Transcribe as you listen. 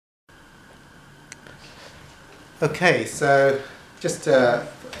Okay, so just a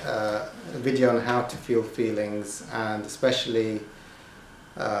video on how to feel feelings, and especially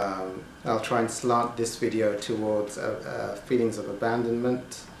I'll try and slant this video towards feelings of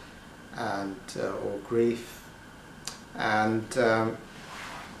abandonment and or grief. And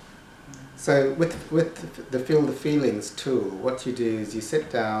so with the Feel the Feelings tool, what you do is you sit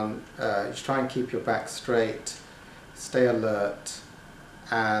down, you try and keep your back straight, stay alert,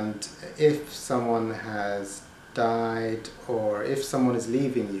 and if someone has died, or if someone is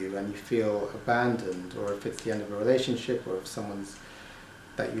leaving you and you feel abandoned, or if it's the end of a relationship, or if someone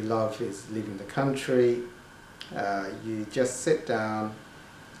that you love is leaving the country, you just sit down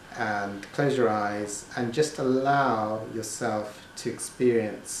and close your eyes and just allow yourself to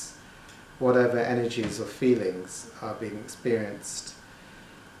experience whatever energies or feelings are being experienced.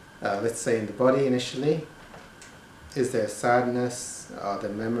 Let's say in the body initially. Is there sadness? Are there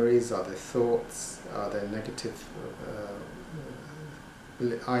memories? Are there thoughts? Are there negative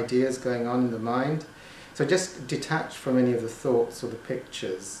ideas going on in the mind? So just detach from any of the thoughts or the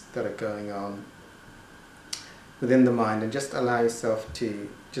pictures that are going on within the mind, and just allow yourself to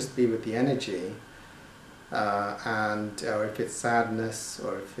just be with the energy, or if it's sadness,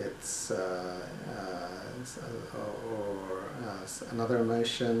 or if it's another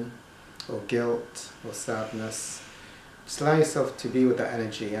emotion, or guilt, or sadness. Just allow yourself to be with that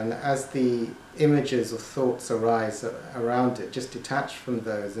energy, and as the images or thoughts arise around it, just detach from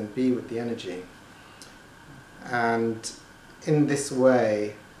those and be with the energy. And in this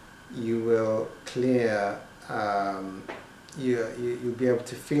way you will clear, you'll be able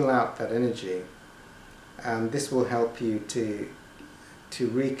to feel out that energy, and this will help you to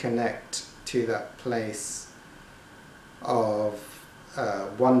reconnect to that place of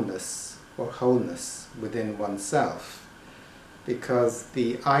oneness or wholeness within oneself. Because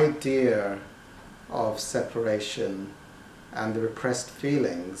the idea of separation and the repressed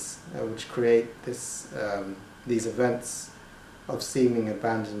feelings which create these events of seeming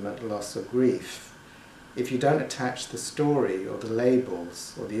abandonment, loss or grief, if you don't attach the story or the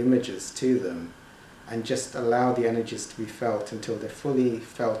labels or the images to them, and just allow the energies to be felt until they're fully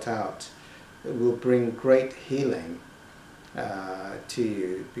felt out, it will bring great healing to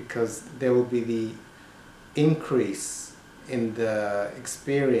you, because there will be the increase in the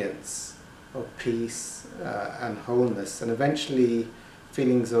experience of peace and wholeness, and eventually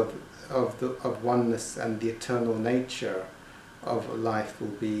feelings of oneness and the eternal nature of life will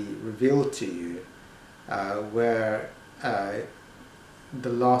be revealed to you, where the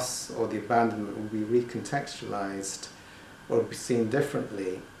loss or the abandonment will be recontextualized or be seen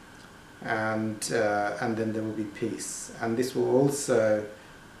differently, and then there will be peace. And this will also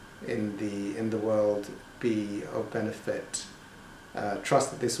in the world be of benefit.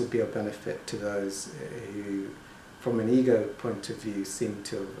 Trust that this will be of benefit to those who, from an ego point of view, seem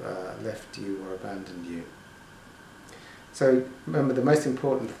to have left you or abandoned you. So remember, the most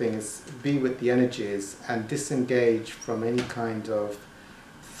important thing is be with the energies and disengage from any kind of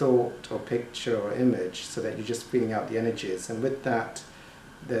thought or picture or image, so that you're just feeling out the energies. And with that,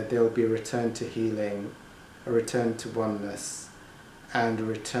 there will be a return to healing, a return to oneness, and a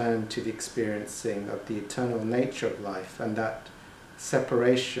return to the experiencing of the eternal nature of life, and that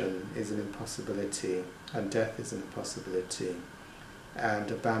separation is an impossibility, and death is an impossibility,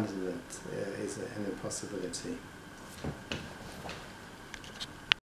 and abandonment is an impossibility.